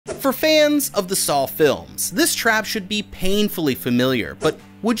For fans of the Saw films, this trap should be painfully familiar, but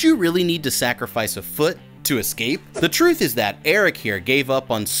would you really need to sacrifice a foot to escape? The truth is that Eric here gave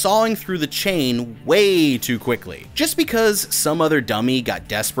up on sawing through the chain way too quickly. Just because some other dummy got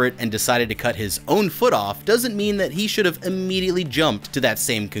desperate and decided to cut his own foot off doesn't mean that he should have immediately jumped to that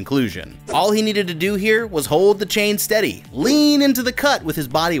same conclusion. All he needed to do here was hold the chain steady, lean into the cut with his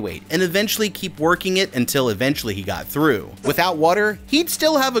body weight, and eventually keep working it until eventually he got through. Without water, he'd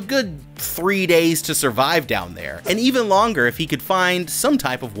still have a good 3 days to survive down there, and even longer if he could find some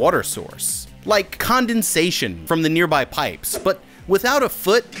type of water source, like condensation from the nearby pipes. But without a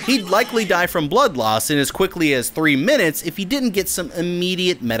foot, he'd likely die from blood loss in as quickly as 3 minutes if he didn't get some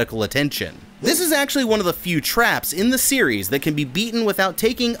immediate medical attention. This is actually one of the few traps in the series that can be beaten without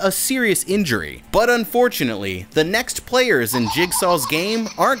taking a serious injury, but unfortunately, the next players in Jigsaw's game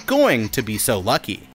aren't going to be so lucky.